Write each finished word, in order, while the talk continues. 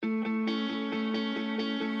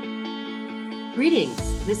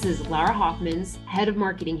Greetings. This is Lara Hoffmans, Head of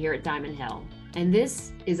Marketing here at Diamond Hill, and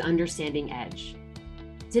this is Understanding Edge.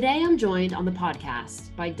 Today, I'm joined on the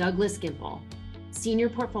podcast by Douglas Gimple, Senior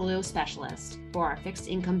Portfolio Specialist for our fixed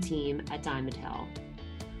income team at Diamond Hill.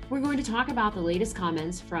 We're going to talk about the latest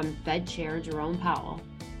comments from Fed Chair Jerome Powell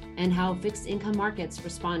and how fixed income markets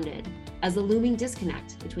responded as the looming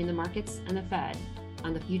disconnect between the markets and the Fed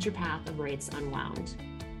on the future path of rates unwound.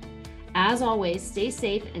 As always, stay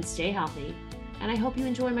safe and stay healthy, and I hope you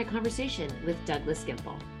enjoy my conversation with Douglas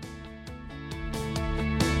Gimple.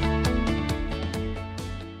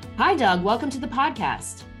 Hi, Doug. Welcome to the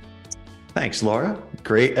podcast. Thanks, Laura.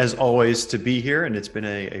 Great, as always, to be here, and it's been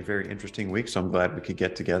a very interesting week, so I'm glad we could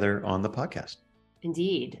get together on the podcast.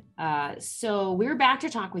 Indeed. So we're back to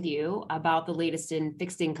talk with you about the latest in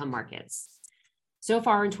fixed income markets. So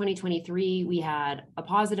far in 2023, we had a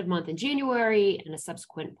positive month in January and a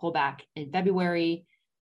subsequent pullback in February.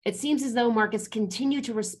 It seems as though markets continue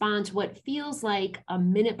to respond to what feels like a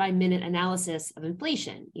minute-by-minute analysis of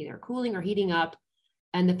inflation, either cooling or heating up,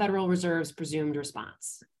 and the Federal Reserve's presumed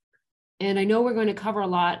response. And I know we're going to cover a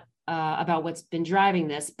lot about what's been driving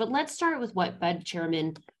this, but let's start with what Fed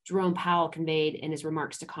Chairman Jerome Powell conveyed in his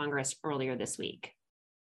remarks to Congress earlier this week.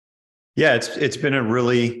 Yeah, it's been a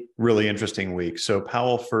really, really interesting week. So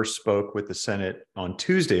Powell first spoke with the Senate on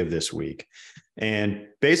Tuesday of this week and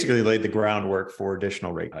basically laid the groundwork for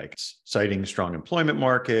additional rate hikes, citing strong employment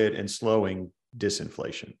market and slowing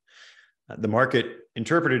disinflation. The market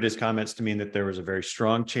interpreted his comments to mean that there was a very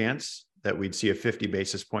strong chance that we'd see a 50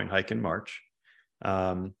 basis point hike in March.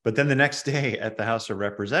 But then the next day at the House of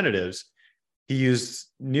Representatives, he used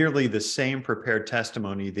nearly the same prepared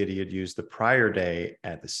testimony that he had used the prior day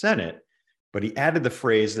at the Senate, but he added the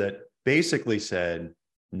phrase that basically said,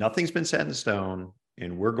 nothing's been set in stone,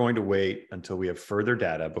 and we're going to wait until we have further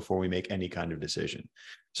data before we make any kind of decision.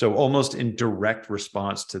 So almost in direct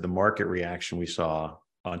response to the market reaction we saw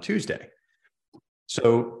on Tuesday.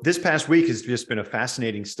 So this past week has just been a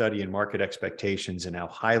fascinating study in market expectations and how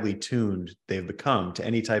highly tuned they've become to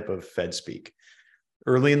any type of Fed speak.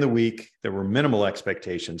 Early in the week, there were minimal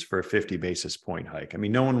expectations for a 50 basis point hike. I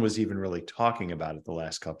mean, no one was even really talking about it the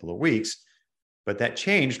last couple of weeks, but that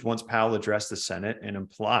changed once Powell addressed the Senate and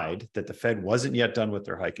implied that the Fed wasn't yet done with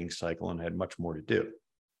their hiking cycle and had much more to do.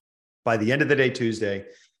 By the end of the day Tuesday,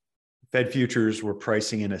 Fed futures were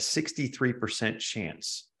pricing in a 63%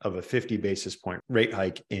 chance of a 50 basis point rate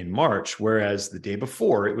hike in March, whereas the day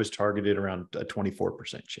before it was targeted around a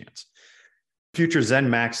 24% chance. Futures then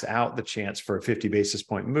maxed out the chance for a 50 basis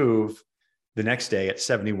point move the next day at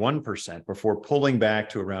 71% before pulling back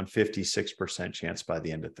to around 56% chance by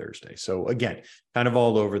the end of Thursday. So again, kind of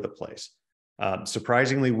all over the place.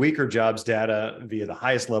 Surprisingly weaker jobs data via the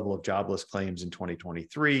highest level of jobless claims in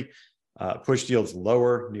 2023 pushed yields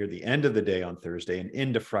lower near the end of the day on Thursday and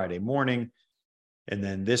into Friday morning. And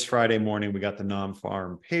then this Friday morning, we got the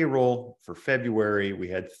non-farm payroll for February. We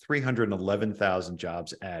had 311,000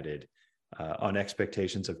 jobs added on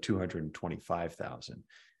expectations of 225,000.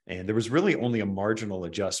 And there was really only a marginal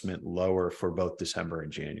adjustment lower for both December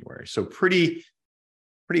and January. So pretty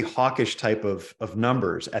hawkish type of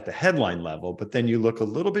numbers at the headline level. But then you look a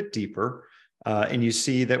little bit deeper and you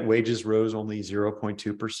see that wages rose only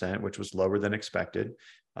 0.2%, which was lower than expected.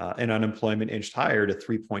 And unemployment inched higher to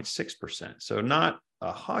 3.6%. So not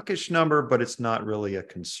a hawkish number, but it's not really a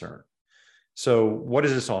concern. So what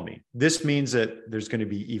does this all mean? This means that there's going to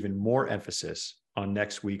be even more emphasis on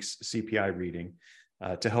next week's CPI reading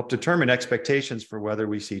to help determine expectations for whether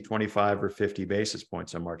we see 25 or 50 basis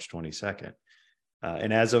points on March 22nd.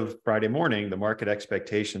 And as of Friday morning, the market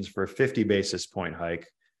expectations for a 50 basis point hike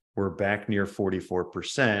were back near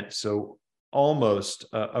 44%. So almost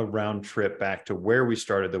a round trip back to where we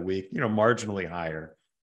started the week, marginally higher,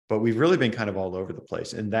 but we've really been kind of all over the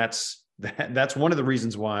place. And that's one of the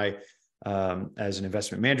reasons why, as an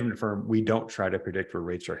investment management firm, we don't try to predict where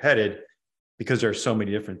rates are headed, because there are so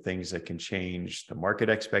many different things that can change the market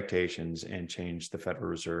expectations and change the Federal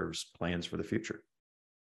Reserve's plans for the future.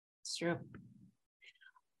 It's true.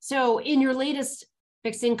 So in your latest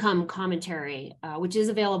fixed income commentary, which is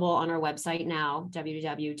available on our website now,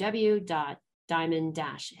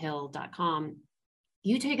 www.diamond-hill.com,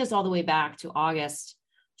 you take us all the way back to August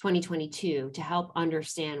 2022 to help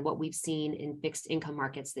understand what we've seen in fixed income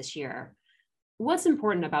markets this year. What's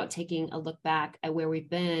important about taking a look back at where we've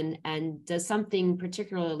been, and does something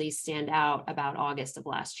particularly stand out about August of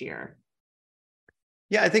last year?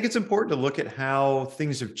 Yeah, I think it's important to look at how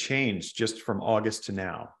things have changed just from August to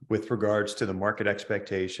now with regards to the market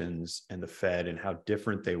expectations and the Fed and how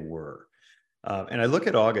different they were. And I look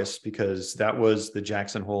at August because that was the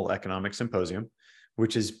Jackson Hole Economic Symposium,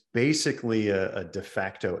 which is basically a de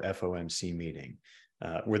facto FOMC meeting,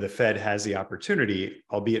 where the Fed has the opportunity,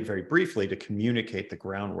 albeit very briefly, to communicate the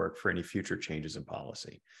groundwork for any future changes in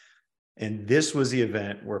policy. And this was the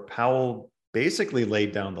event where Powell basically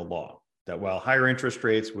laid down the law that while higher interest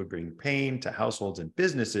rates would bring pain to households and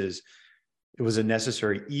businesses, it was a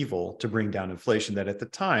necessary evil to bring down inflation that at the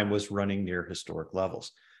time was running near historic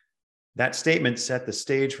levels. That statement set the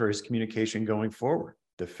stage for his communication going forward.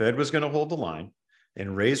 The Fed was going to hold the line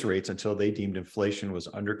and raise rates until they deemed inflation was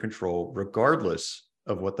under control, regardless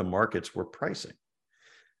of what the markets were pricing.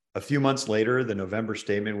 A few months later, the November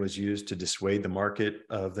statement was used to dissuade the market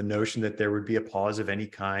of the notion that there would be a pause of any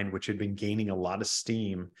kind, which had been gaining a lot of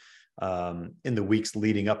steam in the weeks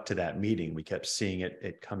leading up to that meeting. We kept seeing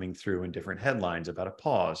it coming through in different headlines about a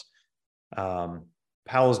pause.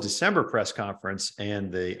 Powell's December press conference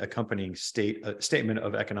and the accompanying statement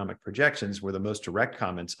of economic projections were the most direct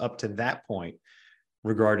comments up to that point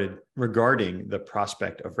regarding the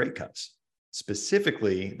prospect of rate cuts,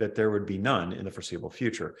 specifically that there would be none in the foreseeable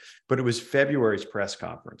future. But it was February's press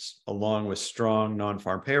conference, along with strong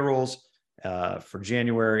non-farm payrolls for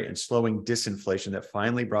January and slowing disinflation, that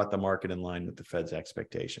finally brought the market in line with the Fed's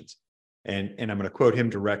expectations. And I'm going to quote him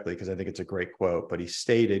directly because I think it's a great quote, but he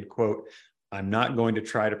stated, quote, "I'm not going to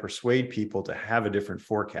try to persuade people to have a different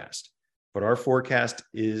forecast, but our forecast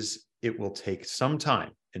is it will take some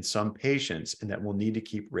time and some patience, and that we'll need to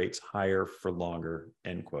keep rates higher for longer,"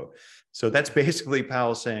 end quote. So that's basically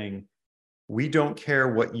Powell saying, we don't care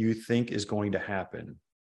what you think is going to happen.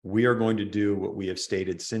 We are going to do what we have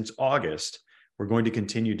stated since August. We're going to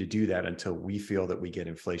continue to do that until we feel that we get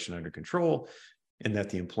inflation under control and that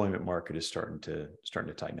the employment market is starting to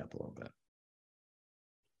tighten up a little bit.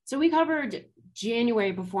 So we covered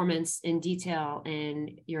January performance in detail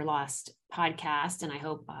in your last podcast, and I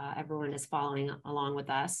hope everyone is following along with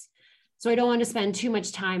us. So I don't want to spend too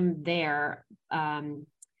much time there.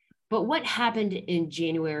 But what happened in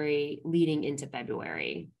January leading into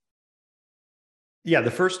February? Yeah,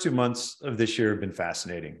 the first 2 months of this year have been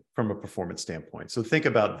fascinating from a performance standpoint. So think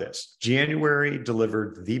about this. January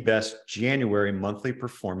delivered the best January monthly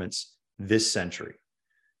performance this century,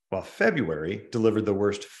 while February delivered the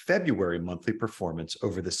worst February monthly performance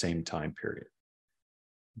over the same time period.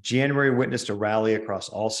 January witnessed a rally across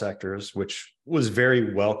all sectors, which was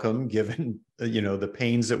very welcome given the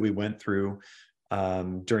pains that we went through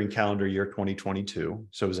during calendar year 2022.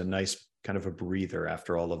 So it was a nice kind of a breather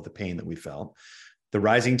after all of the pain that we felt. The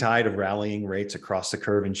rising tide of rallying rates across the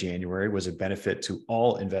curve in January was a benefit to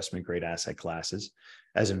all investment-grade asset classes,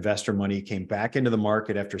 as investor money came back into the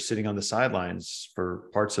market after sitting on the sidelines for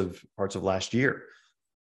parts of last year.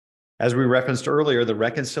 As we referenced earlier, the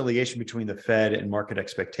reconciliation between the Fed and market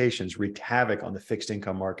expectations wreaked havoc on the fixed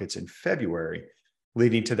income markets in February,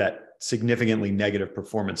 leading to that significantly negative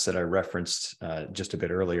performance that I referenced just a bit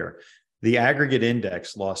earlier. The aggregate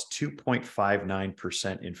index lost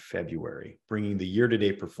 2.59% in February, bringing the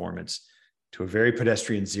year-to-date performance to a very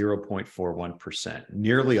pedestrian 0.41%,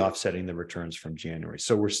 nearly offsetting the returns from January.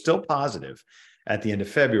 So we're still positive at the end of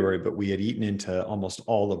February, but we had eaten into almost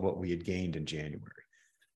all of what we had gained in January.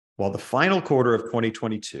 While the final quarter of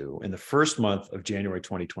 2022 and the first month of January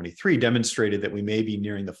 2023 demonstrated that we may be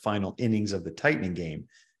nearing the final innings of the tightening game,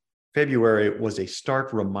 February was a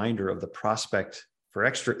stark reminder of the prospect for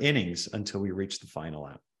extra innings until we reach the final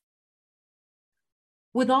out.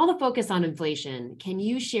 With all the focus on inflation, can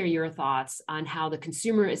you share your thoughts on how the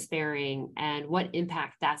consumer is faring and what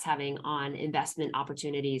impact that's having on investment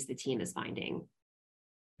opportunities the team is finding?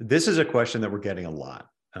 This is a question that we're getting a lot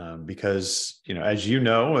because, as you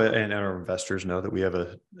know, and our investors know, that we have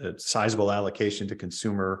a sizable allocation to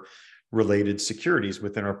consumer-related securities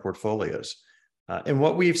within our portfolios. And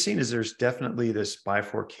what we've seen is there's definitely this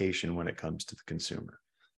bifurcation when it comes to the consumer.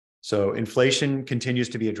 So inflation continues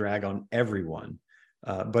to be a drag on everyone,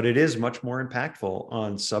 but it is much more impactful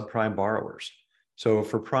on subprime borrowers. So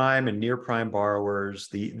for prime and near prime borrowers,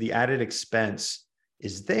 the added expense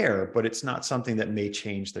is there, but it's not something that may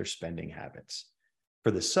change their spending habits.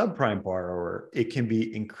 For the subprime borrower, it can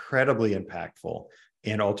be incredibly impactful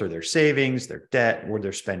and alter their savings, their debt, or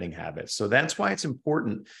their spending habits. So that's why it's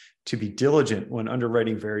important to be diligent when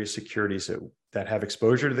underwriting various securities that have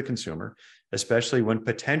exposure to the consumer, especially when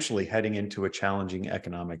potentially heading into a challenging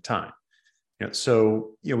economic time.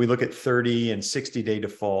 We look at 30 and 60-day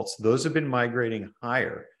defaults. Those have been migrating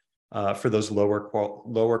higher for those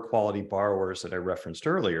lower quality borrowers that I referenced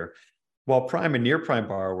earlier, while prime and near prime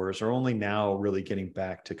borrowers are only now really getting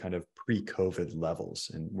back to kind of pre-COVID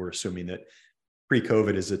levels. And we're assuming that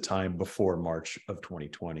pre-COVID is a time before March of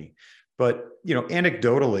 2020. But,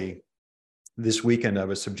 anecdotally, this weekend I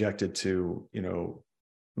was subjected to,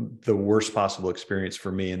 the worst possible experience for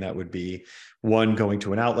me. And that would be one, going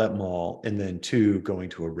to an outlet mall, and then two, going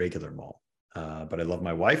to a regular mall. But I love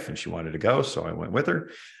my wife and she wanted to go, so I went with her.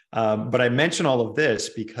 But I mention all of this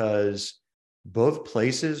because both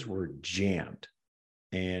places were jammed.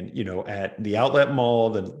 And, at the outlet mall,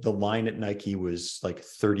 the line at Nike was like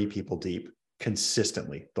 30 people deep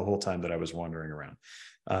consistently the whole time that I was wandering around.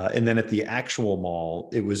 And then at the actual mall,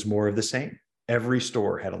 it was more of the same. Every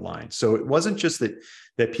store had a line. So it wasn't just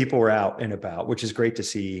that people were out and about, which is great to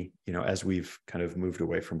see, as we've kind of moved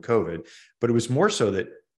away from COVID, but it was more so that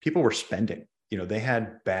people were spending. They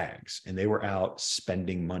had bags and they were out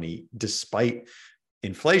spending money despite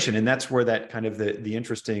inflation. And that's where that kind of the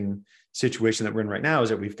interesting situation that we're in right now is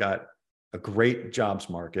that we've got a great jobs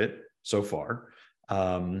market so far,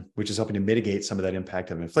 which is helping to mitigate some of that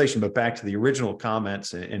impact of inflation. But back to the original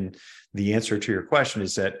comments and the answer to your question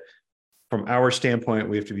is that from our standpoint,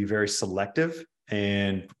 we have to be very selective,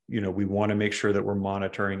 and we want to make sure that we're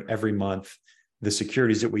monitoring every month the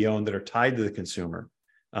securities that we own that are tied to the consumer,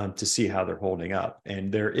 to see how they're holding up.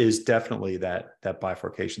 And there is definitely that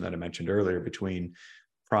bifurcation that I mentioned earlier between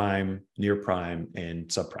prime, near prime, and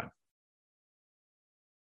subprime.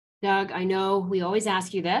 Doug, I know we always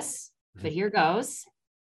ask you this, but here goes.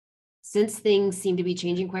 Since things seem to be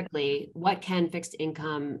changing quickly, what can fixed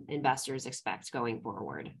income investors expect going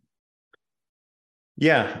forward?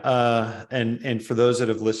 Yeah, and for those that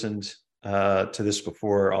have listened to this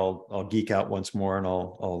before, I'll geek out once more, and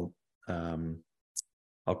I'll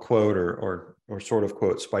quote or sort of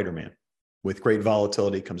quote Spider-Man: "With great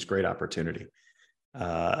volatility comes great opportunity,"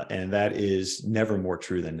 and that is never more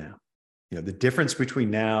true than now. The difference between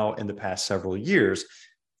now and the past several years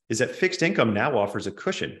is that fixed income now offers a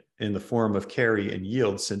cushion in the form of carry and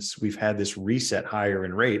yield, since we've had this reset higher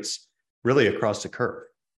in rates really across the curve.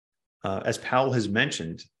 As Powell has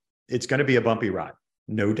mentioned, it's going to be a bumpy ride,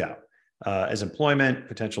 no doubt, as employment,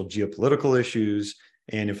 potential geopolitical issues,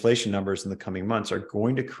 and inflation numbers in the coming months are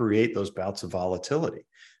going to create those bouts of volatility.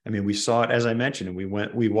 I mean, we saw it, as I mentioned,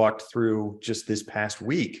 and we walked through just this past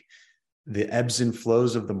week, the ebbs and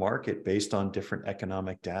flows of the market based on different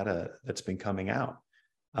economic data that's been coming out.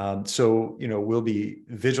 So, we'll be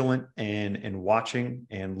vigilant and watching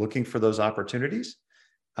and looking for those opportunities.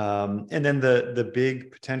 And then the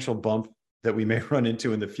big potential bump that we may run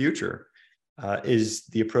into in the future is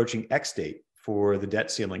the approaching X date for the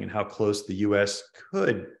debt ceiling and how close the U.S.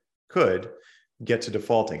 could get to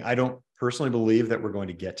defaulting. I don't personally believe that we're going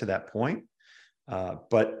to get to that point,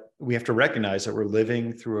 but we have to recognize that we're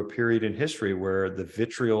living through a period in history where the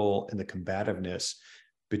vitriol and the combativeness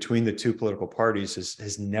between the two political parties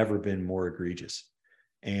has never been more egregious.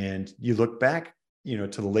 And you look back, to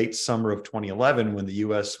the late summer of 2011, when the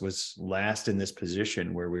U.S. was last in this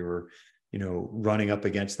position where we were, running up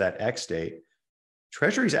against that X date,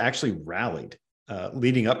 Treasuries actually rallied,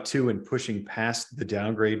 leading up to and pushing past the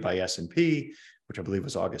downgrade by S&P, which I believe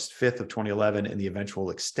was August 5th of 2011, and the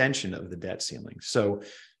eventual extension of the debt ceiling. So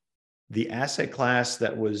the asset class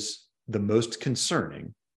that was the most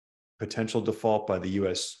concerning, potential default by the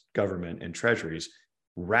U.S. government and Treasuries,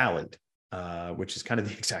 rallied, which is kind of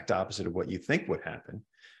the exact opposite of what you think would happen.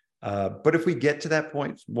 But if we get to that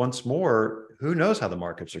point once more, who knows how the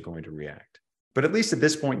markets are going to react? But at least at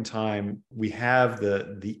this point in time, we have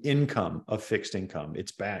the income of fixed income.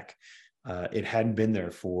 It's back. It hadn't been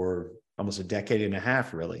there for almost a decade and a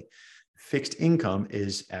half, really. Fixed income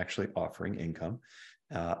is actually offering income,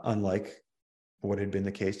 unlike what had been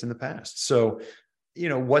the case in the past. So,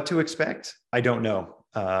 what to expect? I don't know.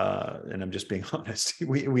 And I'm just being honest.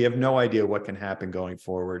 We have no idea what can happen going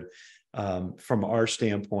forward. From our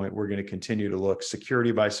standpoint, we're going to continue to look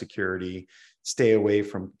security by security, stay away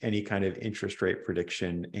from any kind of interest rate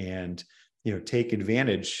prediction, and take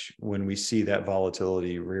advantage when we see that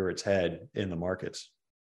volatility rear its head in the markets.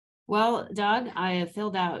 Well, Doug, I have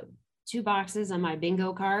filled out 2 boxes on my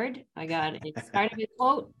bingo card. I got a Spider-Man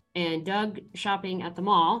quote and Doug shopping at the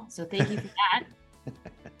mall. So thank you for that.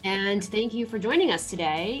 And thank you for joining us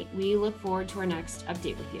today. We look forward to our next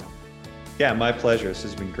update with you. Yeah, my pleasure. This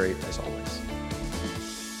has been great as always.